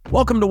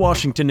Welcome to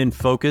Washington in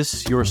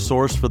Focus, your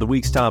source for the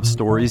week's top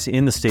stories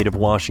in the state of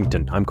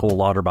Washington. I'm Cole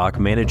Lauterbach,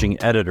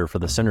 managing editor for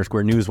the Center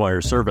Square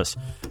Newswire service.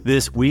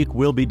 This week,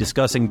 we'll be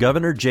discussing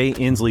Governor Jay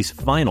Inslee's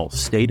final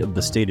State of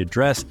the State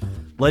address,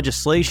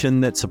 legislation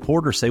that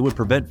supporters say would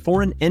prevent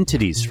foreign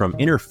entities from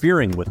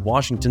interfering with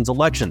Washington's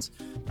elections,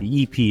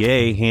 the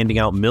EPA handing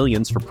out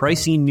millions for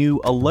pricey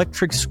new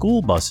electric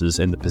school buses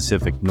in the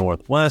Pacific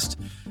Northwest,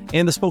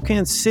 and the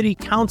Spokane City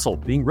Council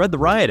being read the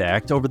riot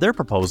act over their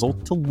proposal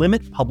to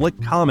limit public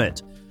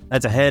comment.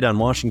 That's ahead on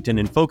Washington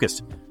in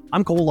Focus.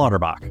 I'm Cole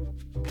Lauterbach.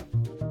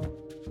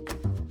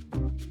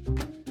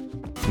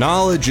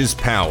 Knowledge is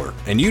power,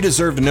 and you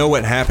deserve to know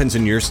what happens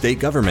in your state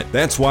government.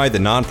 That's why the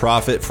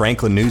nonprofit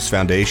Franklin News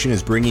Foundation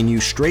is bringing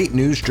you straight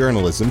news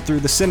journalism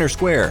through the Center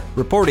Square,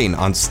 reporting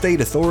on state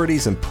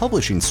authorities and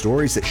publishing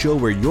stories that show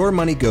where your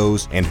money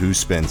goes and who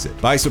spends it.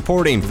 By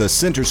supporting the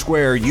Center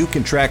Square, you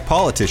can track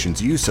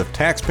politicians' use of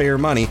taxpayer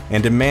money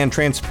and demand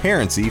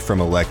transparency from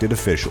elected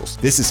officials.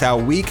 This is how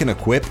we can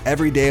equip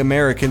everyday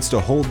Americans to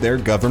hold their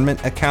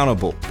government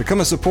accountable. Become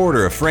a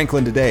supporter of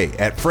Franklin today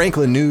at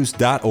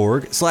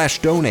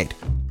franklinnews.org/donate.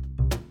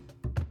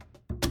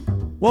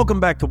 Welcome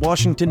back to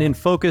Washington in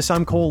Focus.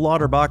 I'm Cole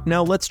Lauterbach.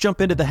 Now let's jump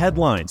into the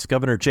headlines.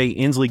 Governor Jay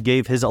Inslee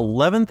gave his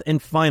 11th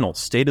and final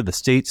State of the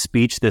State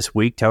speech this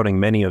week, touting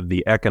many of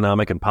the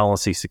economic and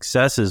policy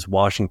successes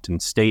Washington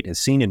State has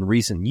seen in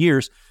recent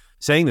years,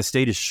 saying the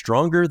state is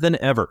stronger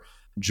than ever.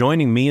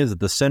 Joining me is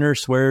the Center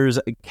Square's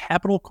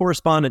Capitol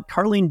correspondent,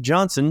 Carlene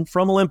Johnson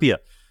from Olympia.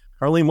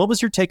 Carlene, what was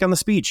your take on the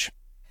speech?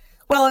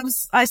 Well, it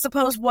was, I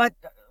suppose, what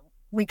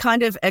we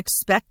kind of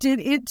expected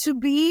it to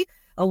be.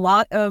 A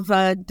lot of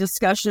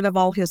discussion of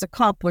all his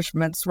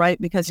accomplishments, right?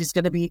 Because he's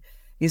going to be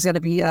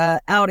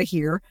out of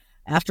here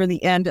after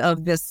the end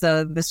of this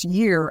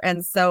year,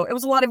 and so it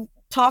was a lot of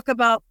talk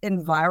about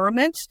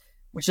environment,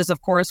 which is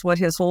of course what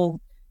his whole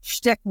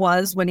shtick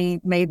was when he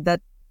made that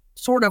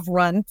sort of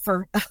run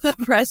for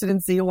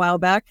presidency a while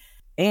back,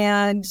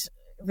 and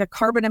the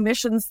carbon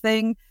emissions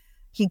thing.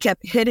 He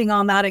kept hitting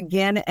on that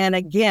again and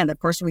again. Of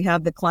course, we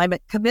have the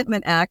Climate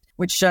Commitment Act,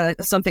 which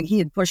is something he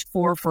had pushed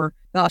for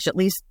at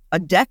least a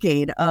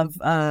decade of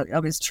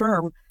his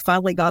term.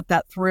 Finally got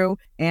that through.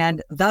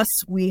 And thus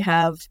we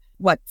have,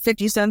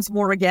 50 cents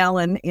more a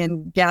gallon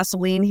in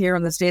gasoline here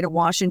in the state of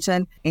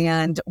Washington.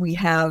 And we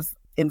have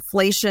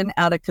inflation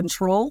out of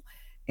control.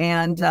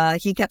 And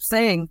he kept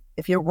saying,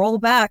 if you roll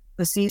back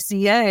the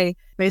CCA,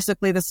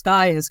 basically the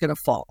sky is going to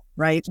fall,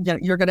 right?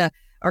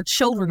 Our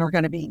children are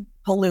going to be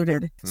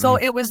polluted. So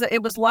it was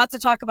lots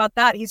of talk about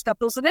that. He's got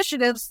those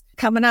initiatives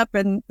coming up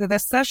in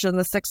this session,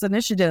 the 6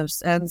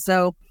 initiatives. And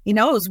so he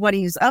knows what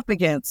he's up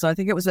against. So I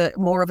think it was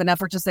more of an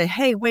effort to say,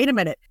 hey, wait a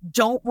minute,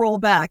 don't roll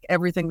back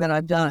everything that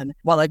I've done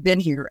while I've been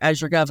here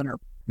as your governor.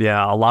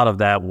 Yeah, a lot of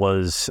that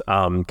was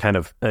kind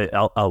of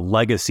a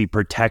legacy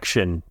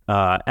protection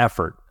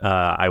effort,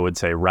 I would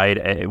say,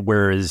 right?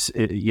 Whereas,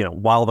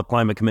 while the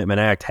Climate Commitment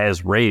Act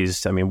has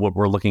raised,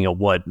 we're looking at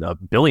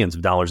billions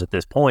of dollars at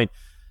this point.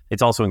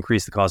 It's also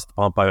increased the cost of the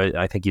pump by,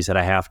 I think you said,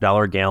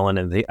 $0.50 a gallon.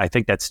 And I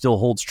think that still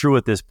holds true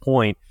at this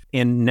point.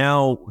 And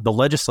now the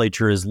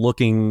legislature is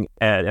looking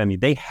at,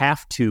 they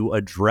have to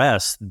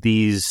address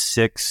these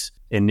 6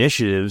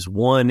 initiatives.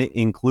 One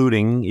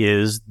including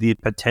is the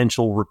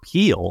potential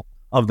repeal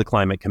of the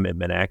Climate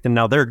Commitment Act. And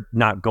now they're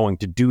not going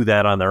to do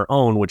that on their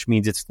own, which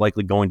means it's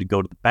likely going to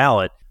go to the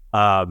ballot.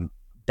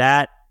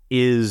 That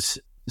is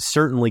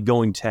certainly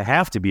going to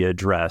have to be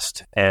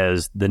addressed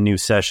as the new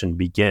session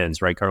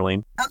begins, right,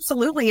 Carlene?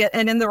 Absolutely.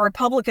 And in the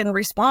Republican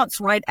response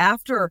right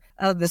after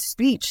the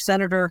speech,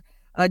 Senator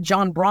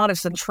John Broad of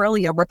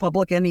Centralia,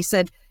 Republican, he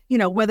said,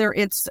 whether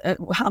it's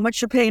how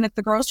much you're paying at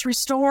the grocery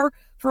store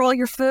for all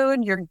your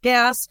food, your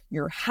gas,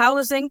 your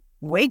housing,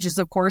 wages,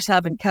 of course,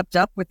 haven't kept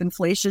up with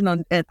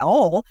inflation at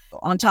all.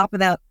 On top of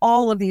that,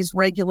 all of these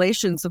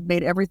regulations have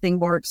made everything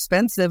more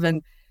expensive.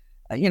 And,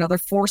 they're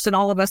forcing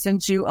all of us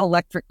into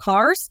electric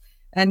cars.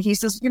 And he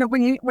says,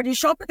 when you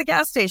show up at the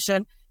gas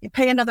station, you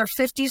pay another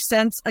 50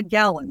 cents a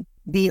gallon.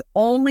 The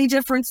only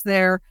difference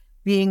there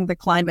being the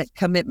Climate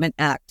Commitment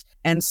Act.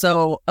 And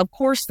so, of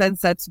course,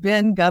 since that's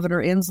been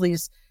Governor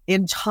Inslee's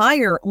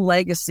entire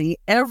legacy,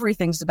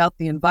 everything's about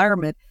the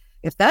environment.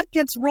 If that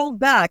gets rolled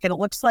back, and it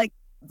looks like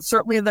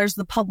certainly there's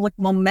the public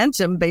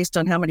momentum based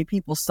on how many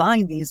people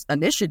sign these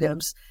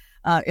initiatives,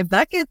 if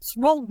that gets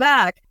rolled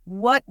back,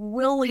 what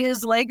will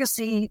his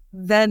legacy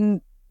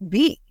then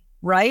be?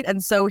 Right.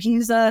 And so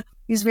he's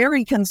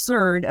very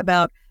concerned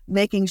about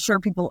making sure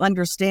people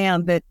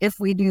understand that if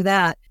we do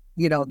that,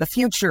 the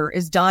future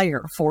is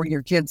dire for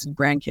your kids and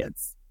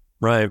grandkids.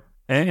 Right.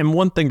 And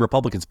one thing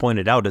Republicans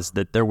pointed out is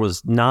that there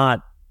was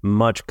not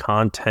much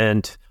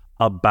content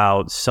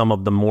about some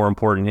of the more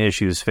important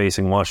issues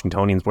facing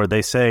Washingtonians, where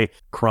they say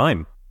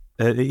crime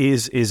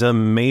is a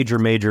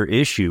major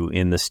issue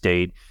in the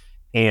state.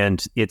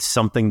 And it's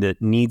something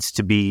that needs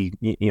to be,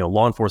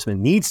 law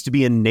enforcement needs to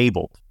be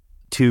enabled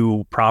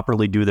to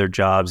properly do their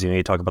jobs.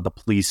 You talk about the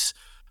police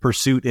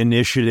pursuit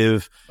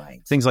initiative,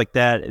 right, things like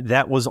that.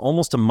 That was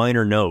almost a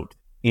minor note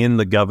in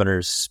the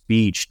governor's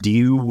speech.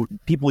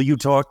 People you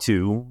talk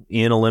to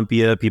in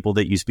Olympia, people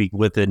that you speak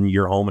with in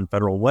your home and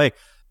Federal Way,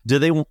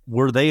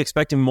 were they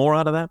expecting more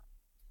out of that?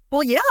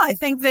 Well, yeah, I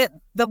think that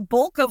the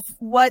bulk of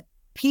what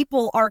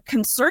people are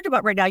concerned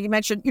about right now, you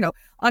mentioned,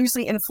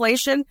 obviously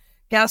inflation,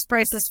 gas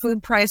prices,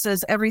 food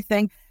prices,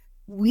 everything.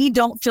 We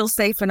don't feel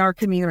safe in our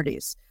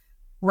communities,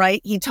 right?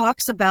 He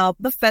talks about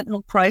the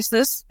fentanyl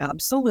crisis,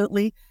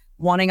 absolutely,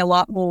 wanting a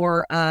lot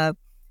more,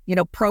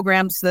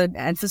 programs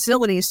and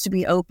facilities to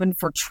be open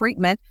for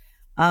treatment.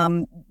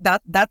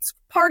 That's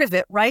part of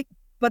it, right?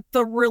 But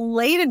the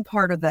related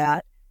part of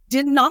that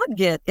did not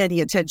get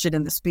any attention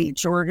in the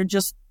speech, or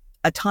just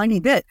a tiny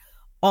bit.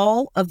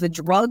 All of the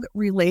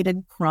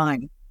drug-related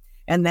crime.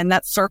 And then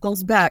that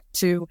circles back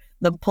to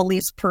the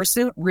police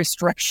pursuit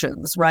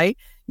restrictions, right?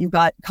 You've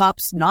got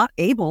cops not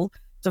able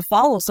to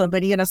follow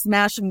somebody in a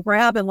smash and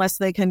grab unless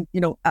they can,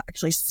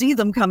 actually see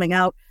them coming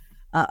out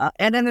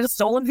and in a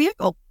stolen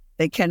vehicle.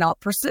 They cannot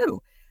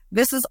pursue.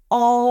 This is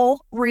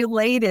all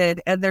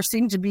related, and there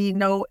seemed to be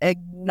no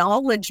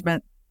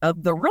acknowledgement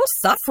of the real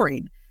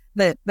suffering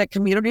that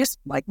communities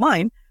like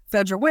mine,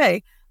 Federal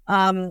Way,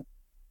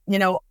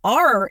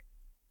 are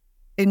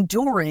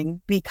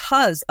enduring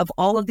because of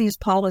all of these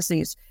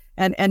policies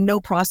and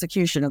no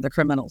prosecution of the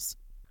criminals.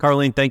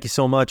 Carlene, thank you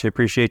so much. I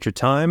appreciate your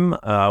time.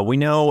 We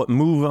now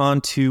move on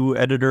to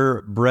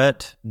editor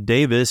Brett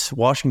Davis.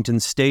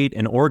 Washington State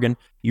and Oregon,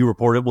 you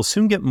reported, will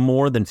soon get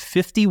more than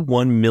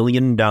 $51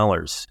 million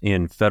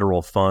in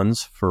federal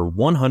funds for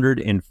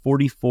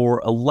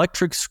 144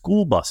 electric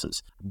school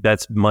buses.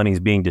 That's money's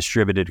being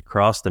distributed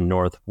across the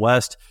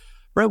Northwest.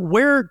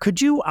 Brett,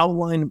 could you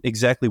outline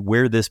exactly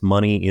where this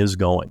money is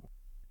going?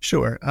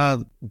 Sure.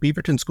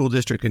 Beaverton School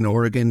District in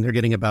Oregon, they're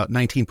getting about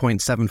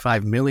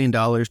 $19.75 million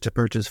to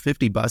purchase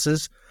 50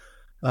 buses.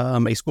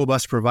 A school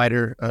bus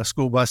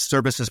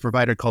services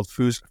provider called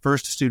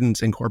First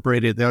Students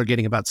Incorporated, they're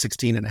getting about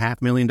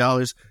 $16.5 million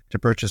to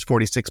purchase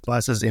 46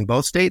 buses in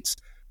both states.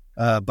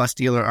 Bus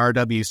dealer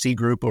RWC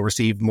Group will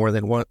receive more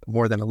than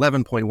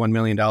 $11.1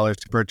 million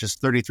to purchase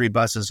 33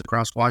 buses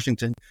across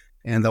Washington.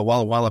 And the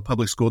Walla Walla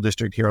Public School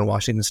District here in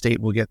Washington State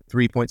will get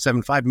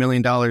 $3.75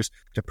 million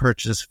to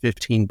purchase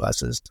 15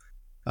 buses.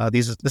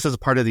 This is a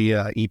part of the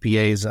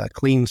EPA's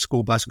Clean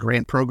School Bus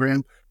Grant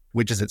Program,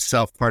 which is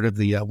itself part of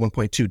the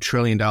 $1.2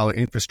 trillion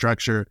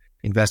Infrastructure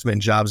Investment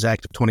and Jobs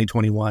Act of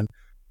 2021.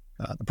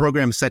 The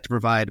program is set to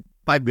provide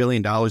 $5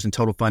 billion in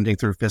total funding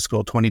through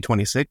fiscal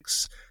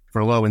 2026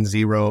 for low and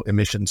zero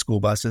emission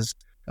school buses.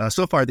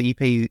 So far, the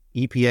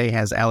EPA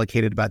has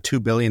allocated about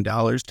 $2 billion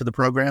to the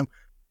program.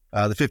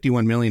 The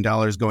 $51 million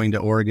going to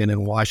Oregon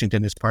and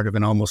Washington is part of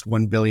an almost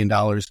 $1 billion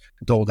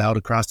doled out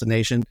across the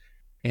nation.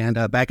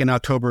 And back in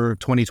October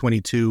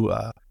 2022,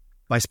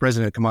 Vice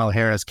President Kamala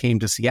Harris came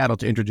to Seattle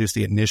to introduce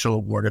the initial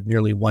award of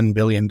nearly $1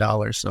 billion.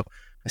 So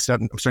I'm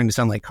starting to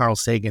sound like Carl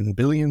Sagan,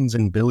 billions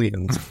and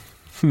billions.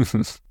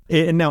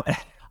 Now,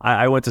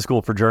 I went to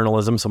school for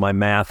journalism, so my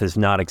math is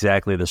not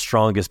exactly the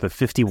strongest, but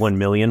 $51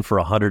 million for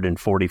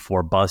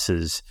 144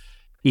 buses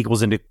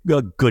equals into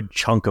a good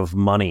chunk of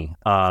money.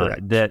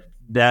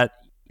 That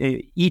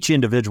each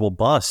individual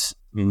bus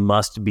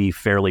must be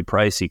fairly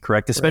pricey,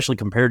 correct? Especially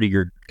compared to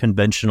your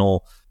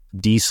conventional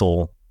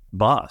diesel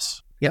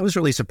bus. Yeah, I was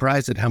really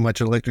surprised at how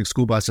much electric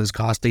school buses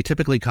cost. They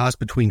typically cost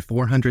between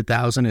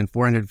 $400,000 and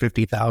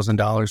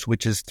 $450,000,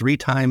 which is 3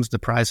 times the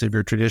price of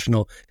your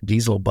traditional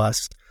diesel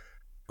bus.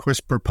 Of course,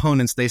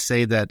 proponents, they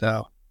say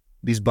that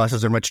these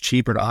buses are much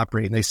cheaper to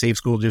operate and they save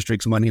school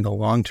districts money in the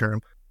long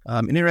term.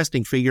 An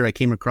interesting figure I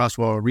came across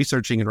while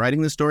researching and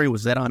writing this story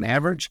was that on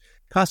average,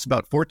 it costs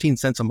about 14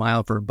 cents a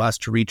mile for a bus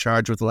to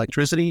recharge with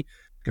electricity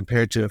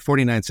compared to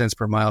 49 cents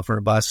per mile for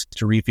a bus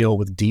to refuel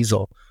with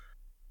diesel.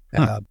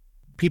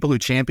 People who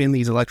champion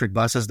these electric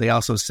buses, they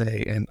also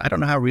say, and I don't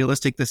know how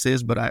realistic this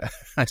is, but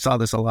I saw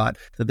this a lot,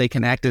 that they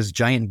can act as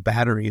giant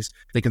batteries.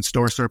 They can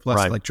store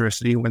surplus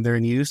electricity when they're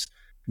in use,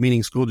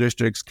 meaning school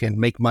districts can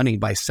make money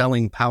by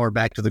selling power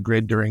back to the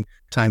grid during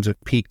times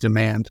of peak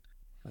demand.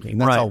 I mean,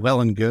 that's all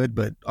well and good,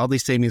 but all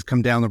these savings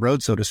come down the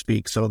road, so to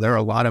speak. So there are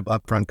a lot of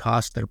upfront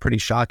costs that are pretty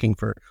shocking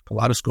for a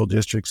lot of school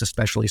districts,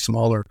 especially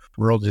smaller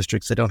rural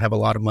districts that don't have a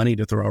lot of money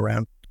to throw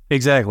around.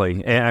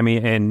 Exactly. I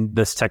mean, and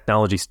this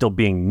technology still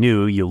being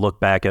new, you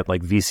look back at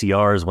like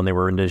VCRs when they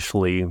were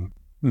initially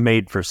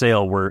made for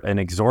sale were an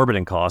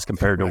exorbitant cost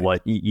compared to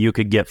what you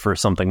could get for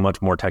something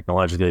much more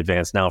technologically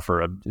advanced now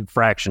for a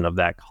fraction of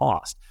that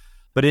cost.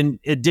 But in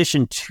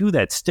addition to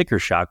that sticker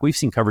shock, we've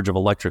seen coverage of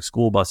electric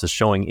school buses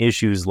showing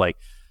issues like,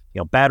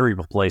 battery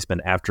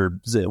replacement after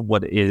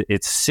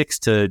it's 6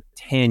 to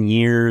 10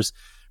 years,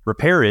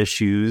 repair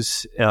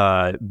issues,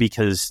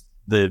 because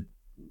the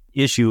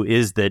issue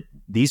is that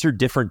these are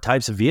different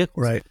types of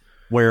vehicles. Right.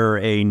 Where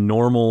a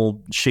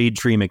normal shade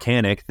tree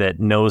mechanic that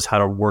knows how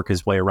to work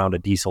his way around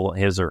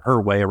his or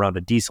her way around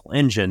a diesel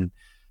engine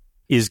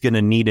is going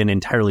to need an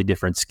entirely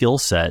different skill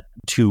set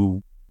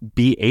to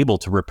be able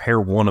to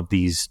repair one of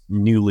these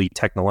newly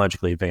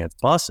technologically advanced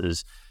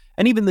buses.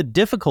 And even the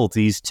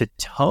difficulties to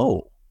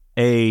tow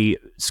an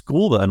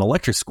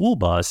electric school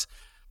bus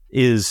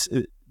is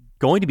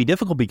going to be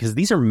difficult because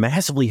these are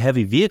massively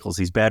heavy vehicles.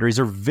 These batteries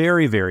are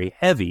very, very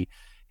heavy.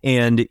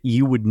 And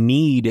you would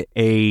need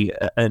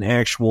an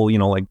actual,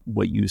 like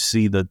what you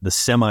see, the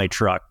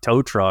semi-truck,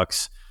 tow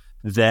trucks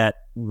that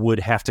would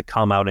have to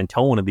come out and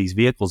tow one of these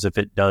vehicles if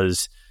it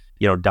does,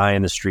 die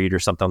in the street or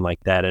something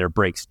like that, and it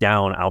breaks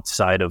down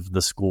outside of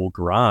the school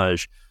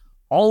garage.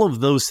 All of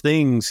those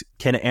things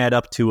can add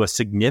up to a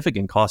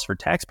significant cost for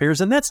taxpayers.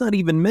 And that's not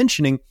even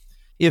mentioning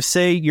if,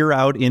 say, you're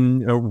out in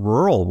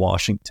rural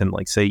Washington,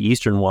 like, say,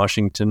 eastern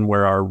Washington,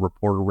 where our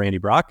reporter Randy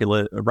Brock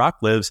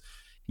lives,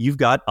 you've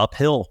got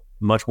uphill,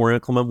 much more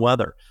inclement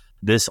weather.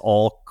 This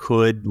all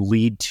could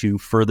lead to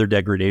further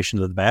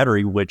degradation of the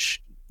battery,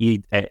 which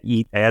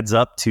adds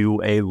up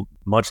to a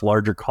much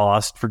larger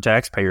cost for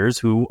taxpayers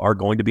who are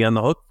going to be on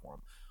the hook for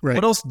them. Right.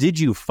 What else did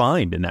you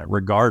find in that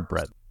regard,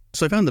 Brett?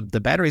 So I found the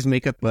batteries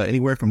make up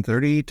anywhere from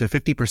 30 to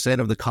 50%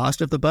 of the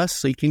cost of the bus.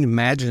 So you can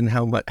imagine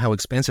how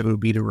expensive it would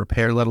be to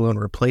repair, let alone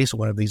replace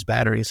one of these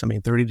batteries. I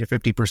mean, 30 to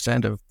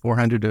 50% of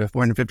 $400,000 to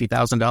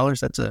 $450,000.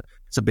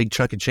 That's a big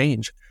chunk of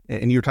change.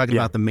 And you're talking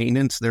about the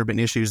maintenance. There have been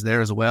issues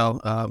there as well.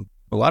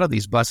 A lot of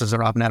these buses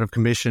are often out of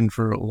commission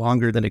for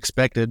longer than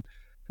expected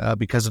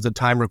because of the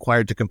time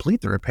required to complete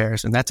the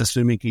repairs. And that's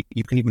assuming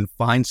you can even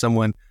find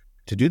someone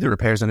to do the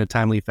repairs in a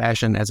timely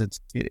fashion, as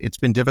it's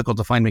been difficult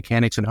to find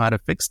mechanics who know how to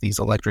fix these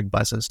electric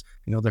buses.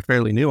 They're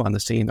fairly new on the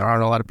scene. There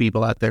aren't a lot of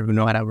people out there who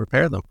know how to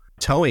repair them.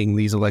 Towing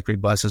these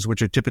electric buses,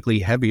 which are typically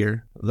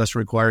heavier, thus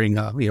requiring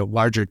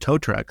larger tow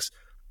trucks.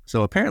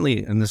 So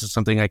apparently, and this is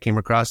something I came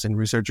across in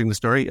researching the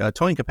story,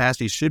 towing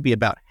capacity should be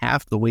about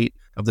half the weight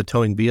of the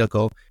towing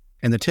vehicle.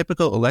 And the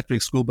typical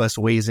electric school bus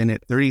weighs in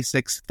at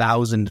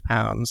 36,000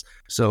 pounds.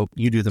 So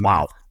you do the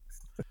math.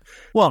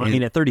 Well,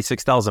 at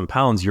 36,000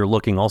 pounds, you're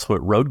looking also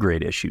at road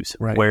grade issues,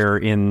 right, where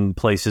in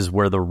places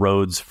where the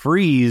roads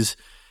freeze,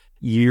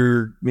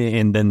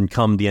 and then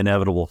come the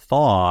inevitable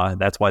thaw.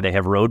 That's why they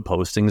have road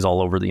postings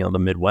all over the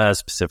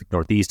Midwest, Pacific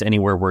Northeast,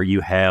 anywhere where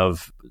you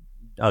have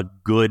a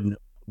good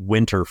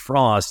winter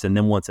frost. And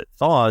then once it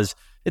thaws,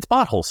 it's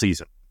pothole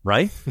season,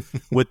 right?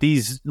 With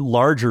these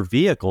larger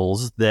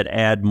vehicles that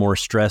add more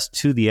stress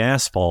to the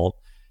asphalt,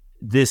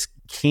 this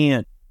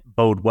can't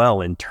bode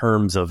well in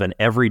terms of an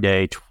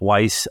everyday,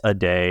 twice a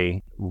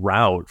day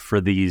route for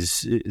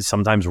these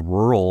sometimes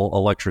rural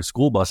electric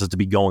school buses to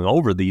be going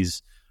over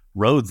these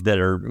roads that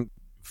are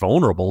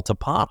vulnerable to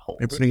potholes.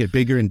 They're putting it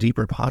bigger and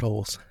deeper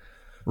potholes.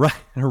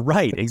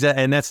 Right,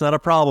 exactly, and that's not a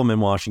problem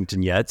in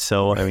Washington yet.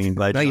 So,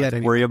 glad you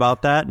don't worry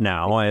about that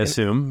now, I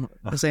assume.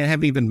 I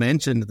haven't even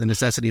mentioned the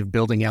necessity of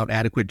building out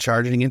adequate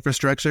charging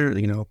infrastructure.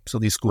 So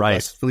these school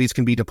bus fleets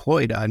can be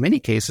deployed. In many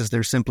cases,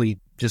 there's simply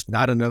just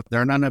not enough.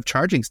 There are not enough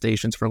charging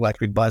stations for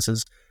electric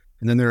buses,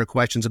 and then there are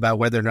questions about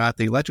whether or not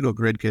the electrical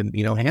grid can,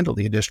 handle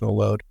the additional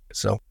load.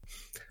 So.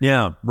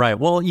 Yeah, right.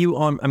 Well,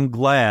 I'm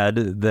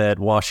glad that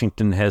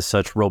Washington has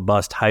such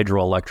robust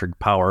hydroelectric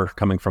power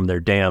coming from their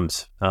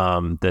dams,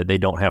 that they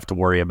don't have to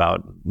worry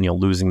about,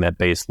 losing that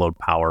base load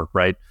power,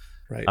 right?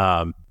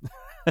 Right.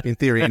 In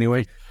theory,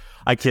 anyway.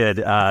 I kid.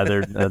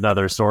 There's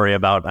another story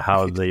about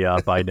how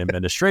the Biden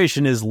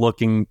administration is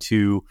looking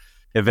to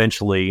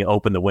eventually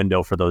open the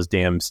window for those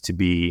dams to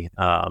be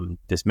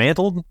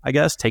dismantled, I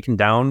guess, taken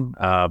down,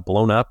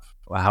 blown up,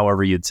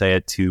 however you'd say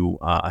it, to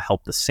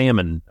help the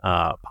salmon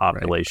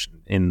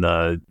population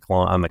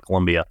on the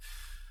Columbia.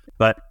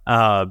 But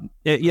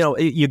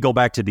you go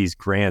back to these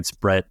grants,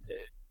 Brett.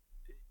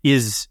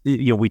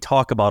 We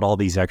talk about all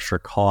these extra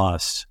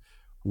costs.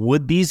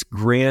 Would these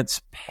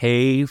grants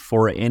pay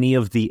for any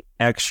of the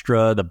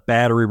extra, the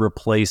battery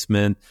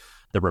replacement,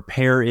 the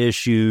repair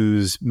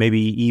issues,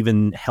 maybe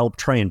even help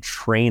try and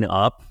train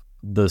up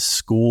the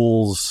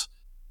school's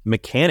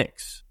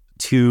mechanics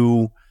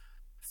to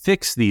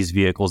fix these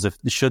vehicles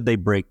should they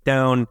break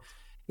down?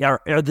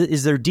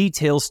 Is there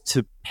details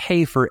to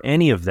pay for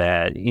any of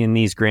that in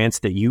these grants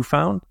that you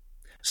found?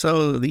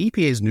 So the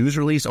EPA's news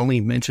release only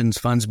mentions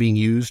funds being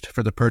used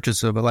for the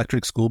purchase of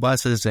electric school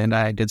buses, and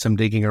I did some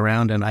digging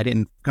around, and I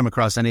didn't come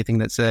across anything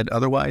that said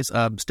otherwise.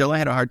 Still, I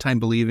had a hard time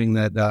believing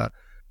that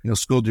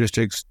school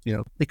districts,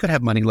 they could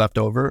have money left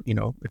over,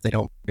 if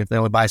they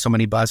only buy so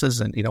many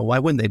buses, and, why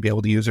wouldn't they be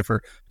able to use it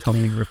for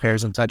towing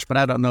repairs and such? But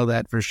I don't know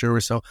that for sure.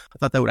 So I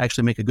thought that would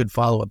actually make a good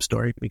follow-up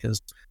story,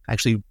 because I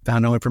actually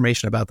found no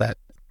information about that.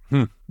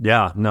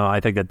 Yeah, no,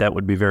 I think that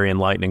would be very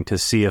enlightening to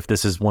see if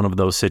this is one of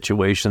those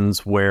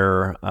situations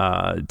where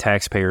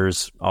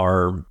taxpayers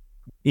are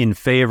in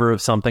favor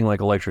of something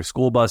like electric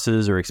school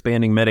buses or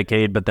expanding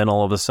Medicaid, but then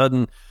all of a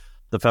sudden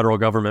the federal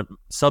government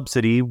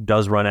subsidy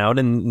does run out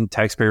and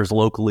taxpayers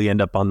locally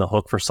end up on the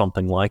hook for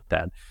something like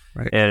that.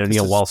 Right. And,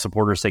 while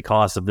supporters say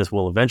costs of this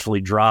will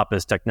eventually drop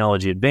as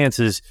technology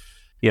advances,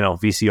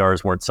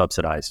 VCRs weren't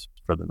subsidized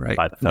by the federal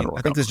government.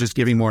 I think this is just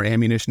giving more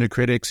ammunition to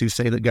critics who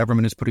say that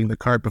government is putting the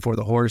cart before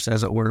the horse,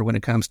 as it were, when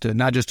it comes to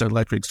not just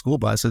electric school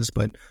buses,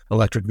 but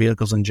electric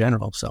vehicles in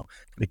general. So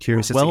I'm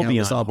curious to see how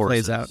this all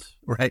plays out.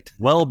 Right.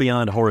 Well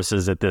beyond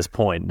horses at this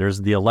point.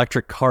 There's the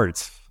electric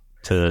carts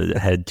to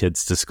head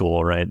kids to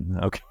school, right?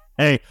 Okay.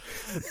 Hey,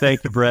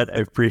 thank you, Brett. I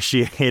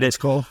appreciate it. It's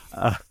cool.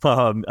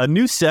 A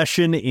new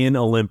session in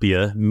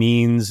Olympia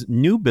means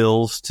new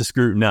bills to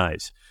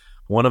scrutinize.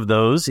 One of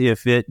those,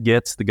 if it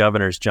gets the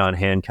governor's John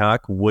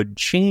Hancock, would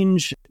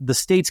change the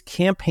state's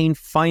campaign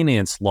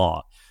finance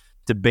law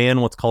to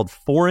ban what's called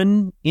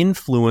foreign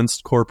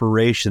influenced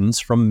corporations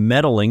from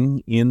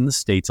meddling in the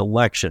state's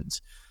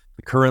elections.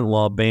 The current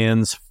law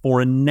bans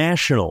foreign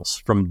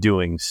nationals from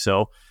doing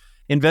so.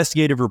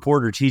 Investigative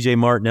reporter TJ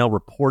Martinell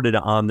reported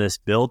on this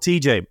bill.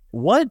 TJ,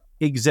 what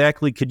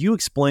exactly could you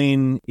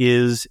explain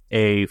is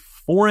a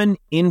foreign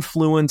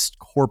influenced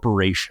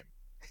corporation?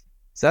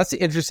 So that's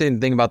the interesting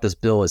thing about this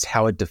bill is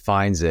how it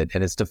defines it.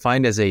 And it's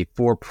defined as a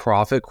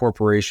for-profit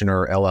corporation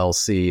or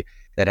LLC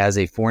that has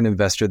a foreign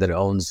investor that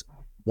owns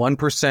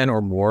 1%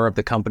 or more of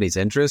the company's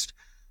interest,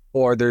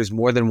 or there's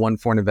more than one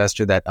foreign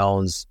investor that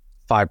owns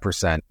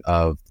 5%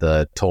 of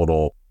the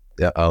total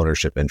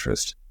ownership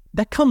interest.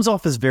 That comes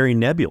off as very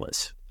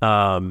nebulous,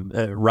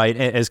 right,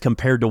 as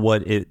compared to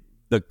what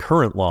the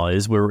current law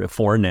is, where a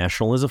foreign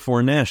national is a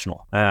foreign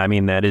national. I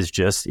mean, that is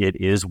just, it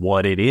is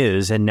what it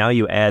is. And now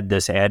you add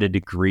this added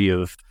degree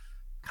of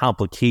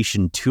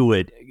complication to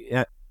it.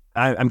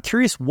 I'm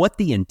curious what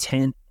the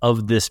intent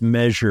of this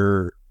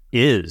measure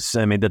is.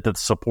 I mean, that the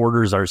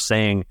supporters are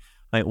saying,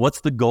 like,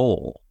 what's the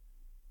goal?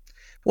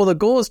 Well, the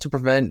goal is to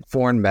prevent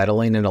foreign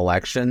meddling in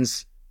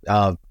elections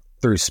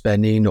through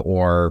spending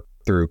or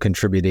through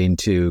contributing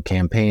to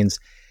campaigns.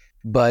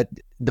 But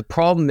the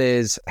problem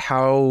is,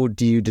 how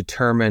do you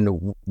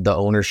determine the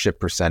ownership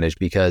percentage?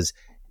 Because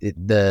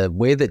the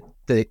way that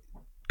the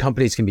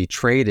companies can be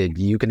traded,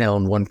 you can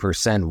own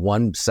 1%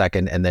 1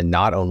 second and then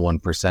not own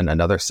 1%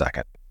 another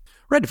second.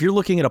 Right. If you're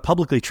looking at a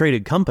publicly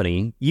traded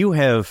company, you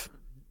have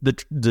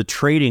the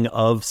trading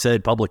of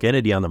said public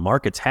entity on the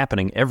markets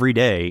happening every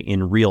day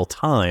in real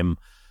time.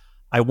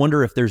 I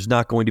wonder if there's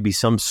not going to be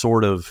some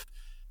sort of,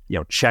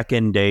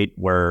 check-in date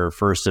where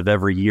first of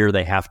every year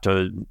they have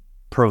to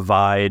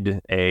provide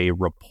a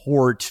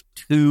report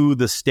to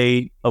the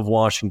state of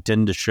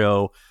Washington to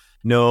show,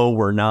 no,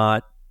 we're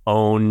not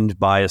owned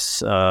by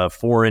a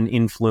foreign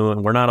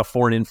influence. We're not a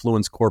foreign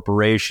influence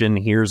corporation.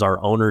 Here's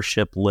our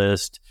ownership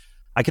list.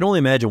 I can only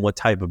imagine what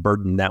type of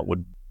burden that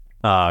would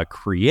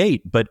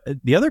create. But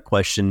the other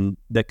question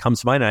that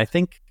comes to mind, and I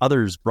think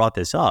others brought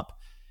this up,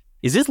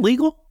 is this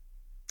legal?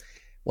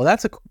 Well,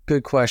 that's a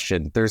good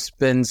question. There's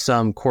been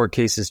some court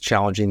cases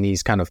challenging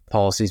these kind of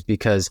policies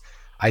because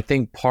I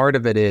think part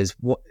of it is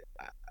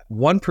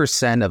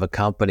 1% of a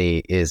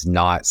company is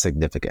not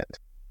significant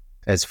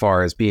as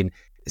far as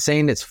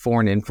saying it's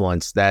foreign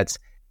influence. That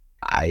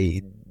out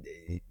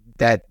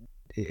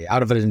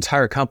of an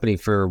entire company,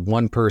 for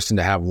one person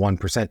to have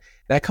 1%,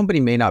 that company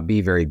may not be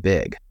very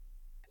big.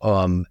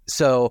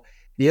 So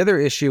the other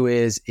issue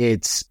is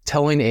it's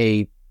telling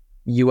a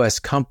U.S.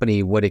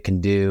 company what it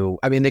can do.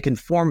 I mean, they can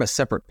form a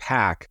separate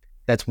PAC.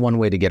 That's one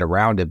way to get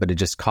around it, but it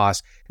just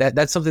costs.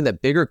 That's something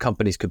that bigger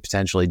companies could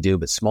potentially do,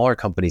 but smaller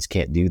companies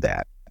can't do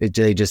that.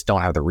 They just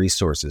don't have the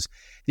resources.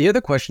 The other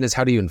question is,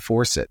 how do you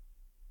enforce it?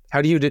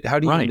 How do you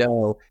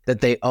know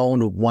that they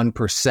own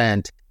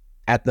 1%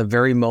 at the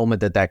very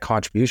moment that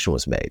contribution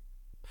was made?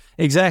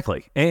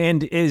 Exactly.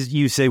 And as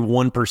you say,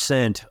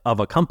 1%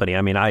 of a company,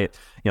 I mean, my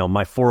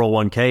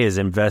 401k is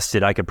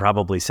invested, I could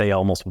probably say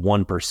almost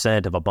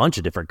 1% of a bunch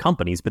of different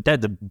companies, but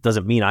that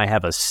doesn't mean I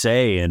have a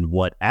say in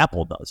what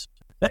Apple does.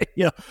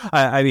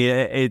 I mean,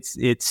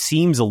 it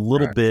seems a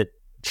little bit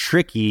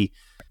tricky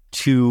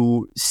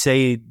to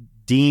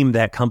deem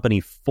that company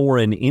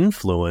foreign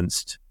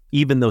influenced,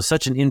 even though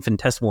such an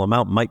infinitesimal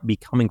amount might be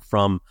coming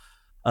from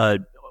a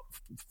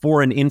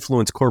foreign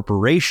influence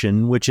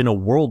corporation, which in a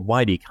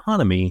worldwide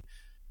economy,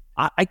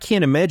 I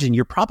can't imagine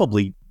you're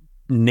probably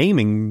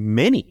naming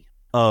many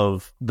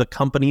of the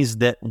companies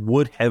that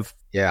would have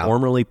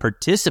formerly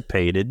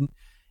participated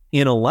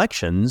in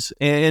elections.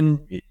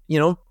 And,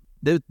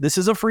 this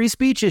is a free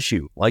speech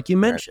issue, like you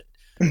mentioned,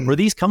 where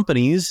these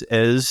companies,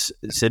 as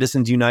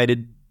Citizens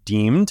United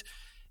deemed,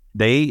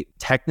 they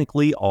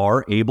technically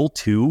are able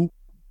to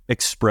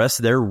express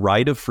their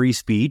right of free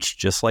speech,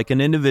 just like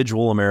an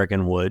individual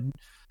American would,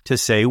 to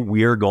say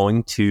we are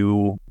going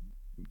to,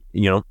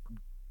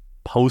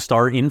 post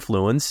our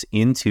influence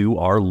into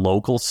our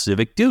local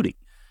civic duty.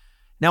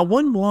 Now,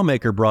 one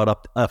lawmaker brought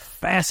up a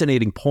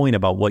fascinating point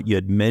about what you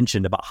had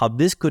mentioned about how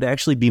this could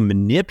actually be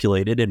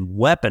manipulated and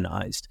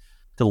weaponized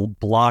to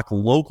block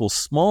local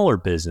smaller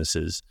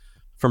businesses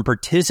from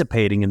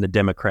participating in the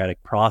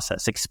democratic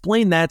process.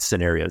 Explain that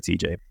scenario,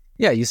 TJ.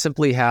 Yeah, you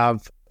simply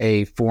have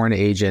a foreign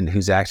agent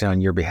who's acting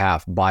on your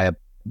behalf buy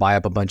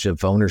up a bunch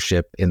of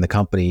ownership in the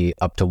company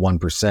up to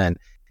 1%.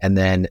 And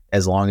then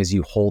as long as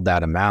you hold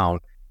that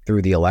amount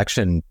through the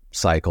election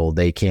cycle,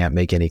 they can't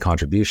make any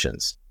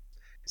contributions.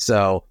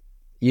 So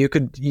you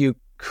could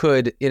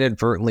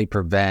inadvertently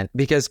prevent,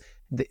 because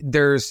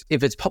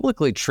if it's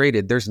publicly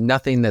traded, there's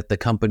nothing that the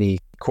company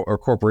or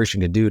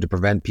corporation can do to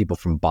prevent people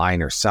from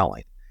buying or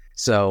selling.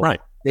 So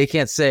they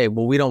can't say,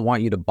 well, we don't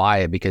want you to buy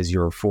it because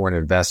you're a foreign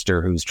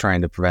investor who's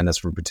trying to prevent us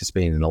from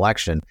participating in an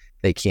election.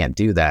 They can't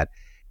do that.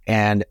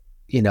 And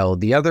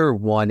The other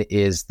one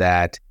is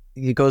that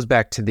it goes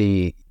back to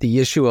the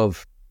issue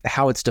of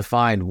how it's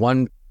defined.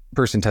 One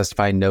person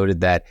testifying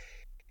noted that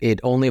it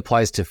only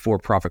applies to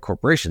for-profit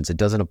corporations. It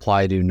doesn't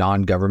apply to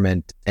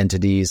non-government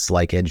entities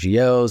like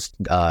NGOs,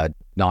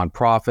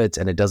 nonprofits,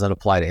 and it doesn't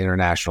apply to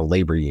international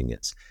labor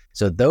unions.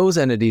 So those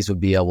entities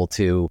would be able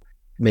to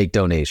make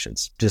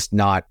donations, just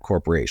not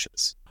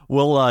corporations.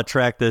 We'll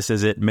track this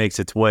as it makes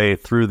its way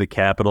through the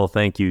Capitol.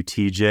 Thank you,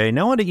 TJ.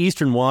 Now on to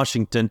Eastern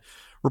Washington.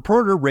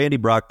 Reporter Randy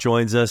Brock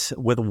joins us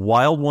with a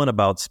wild one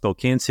about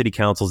Spokane City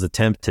Council's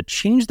attempt to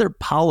change their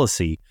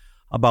policy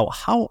about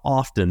how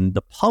often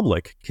the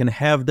public can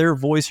have their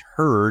voice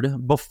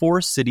heard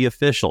before city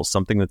officials,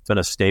 something that's been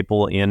a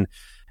staple in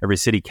every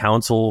city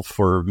council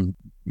for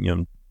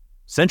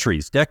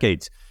centuries,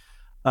 decades.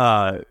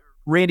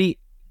 Randy,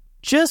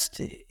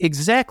 just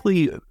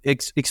exactly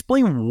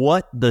explain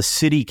what the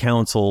city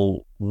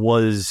council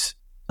was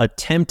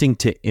attempting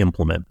to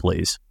implement,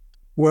 please.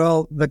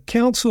 Well, the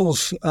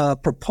council's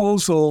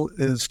proposal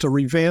is to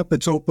revamp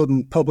its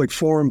open public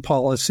forum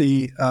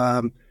policy.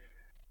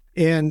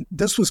 And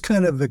this was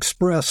kind of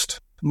expressed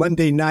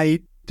Monday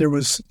night. There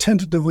was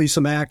tentatively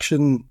some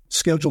action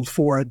scheduled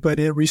for it, but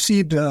it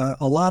received a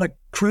lot of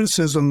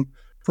criticism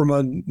from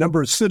a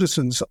number of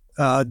citizens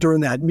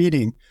during that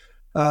meeting.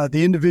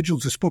 The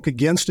individuals who spoke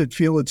against it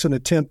feel it's an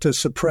attempt to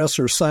suppress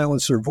or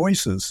silence their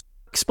voices.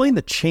 Explain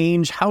the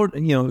change, how,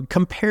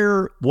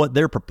 compare what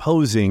they're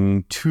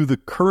proposing to the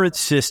current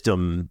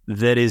system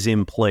that is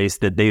in place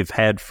that they've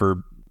had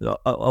for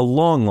a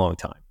long, long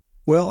time.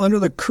 Well, under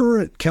the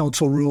current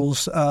council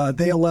rules,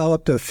 they allow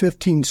up to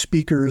 15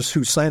 speakers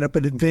who sign up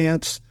in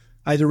advance,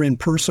 either in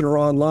person or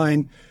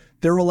online.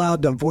 They're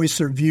allowed to voice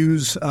their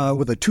views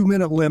with a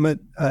 2-minute limit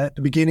at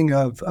the beginning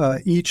of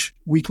each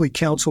weekly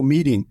council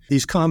meeting.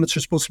 These comments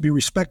are supposed to be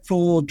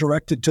respectful,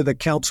 directed to the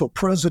council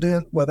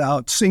president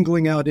without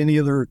singling out any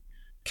other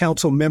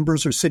council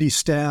members or city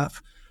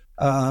staff.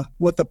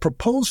 What the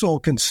proposal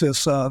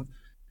consists of,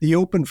 the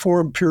open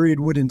forum period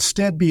would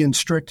instead be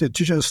restricted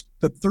to just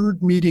the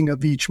third meeting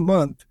of each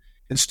month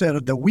instead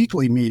of the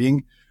weekly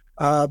meeting.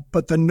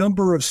 But the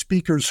number of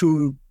speakers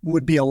who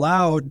would be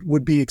allowed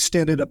would be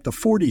extended up to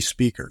 40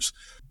 speakers.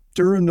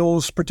 During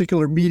those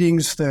particular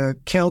meetings, the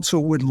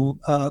council would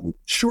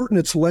shorten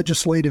its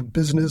legislative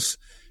business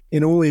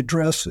and only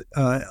address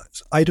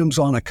items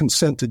on a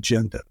consent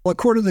agenda. Well,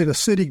 according to the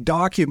city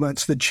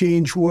documents, the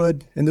change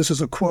would, and this is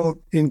a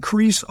quote,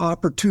 increase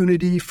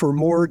opportunity for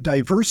more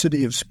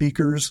diversity of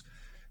speakers,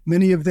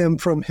 many of them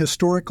from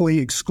historically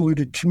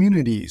excluded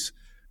communities.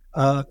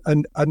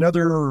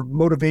 Another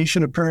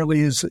motivation apparently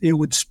is it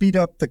would speed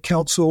up the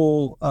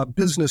council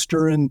business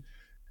during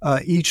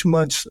each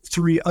month's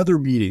 3 other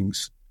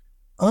meetings.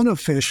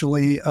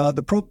 Unofficially,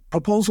 the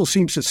proposal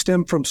seems to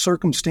stem from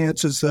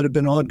circumstances that have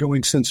been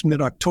ongoing since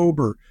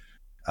mid-October.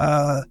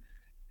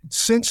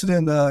 Since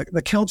then,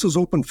 the council's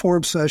open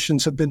forum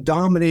sessions have been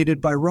dominated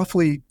by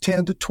roughly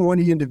 10 to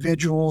 20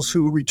 individuals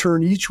who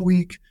return each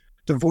week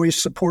to voice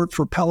support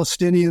for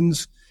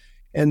Palestinians,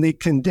 and they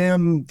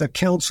condemn the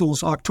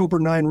council's October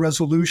 9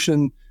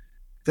 resolution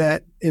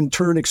that in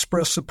turn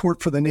expressed support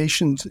for the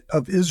nation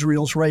of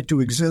Israel's right to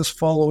exist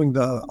following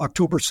the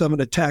October 7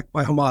 attack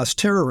by Hamas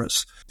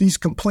terrorists. These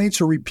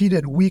complaints are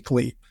repeated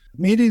weekly.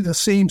 Many of the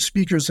same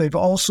speakers, they've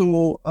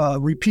also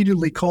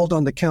repeatedly called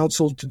on the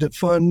council to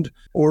defund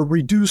or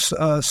reduce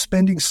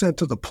spending sent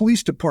to the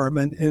police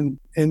department and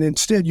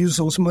instead use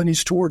those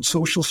monies towards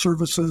social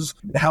services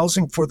and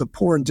housing for the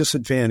poor and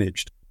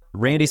disadvantaged.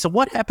 Randy, so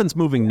what happens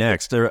moving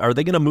next? Are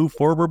they going to move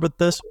forward with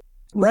this?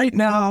 Right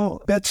now,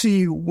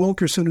 Betsy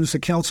Wilkerson, who's the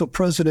council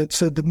president,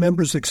 said the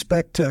members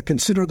expect to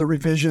consider the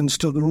revisions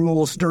to the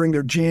rules during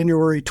their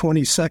January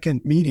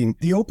 22nd meeting.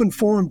 The open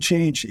forum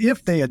change,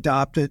 if they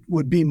adopt it,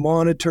 would be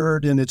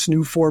monitored in its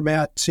new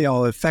format, see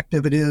how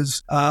effective it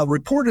is.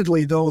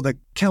 Reportedly, though, the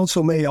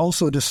council may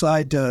also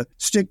decide to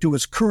stick to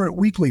its current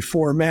weekly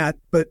format,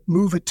 but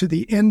move it to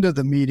the end of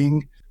the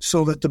meeting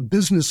so that the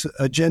business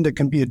agenda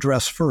can be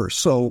addressed first.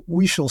 So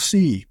we shall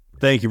see.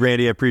 Thank you,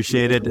 Randy. I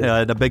appreciate it.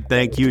 A big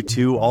thank you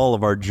to all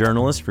of our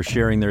journalists for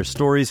sharing their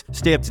stories.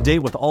 Stay up to date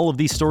with all of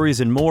these stories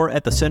and more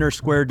at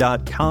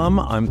thecentersquare.com.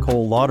 I'm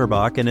Cole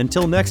Lauterbach, and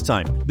until next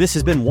time, this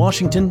has been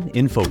Washington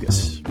in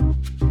Focus.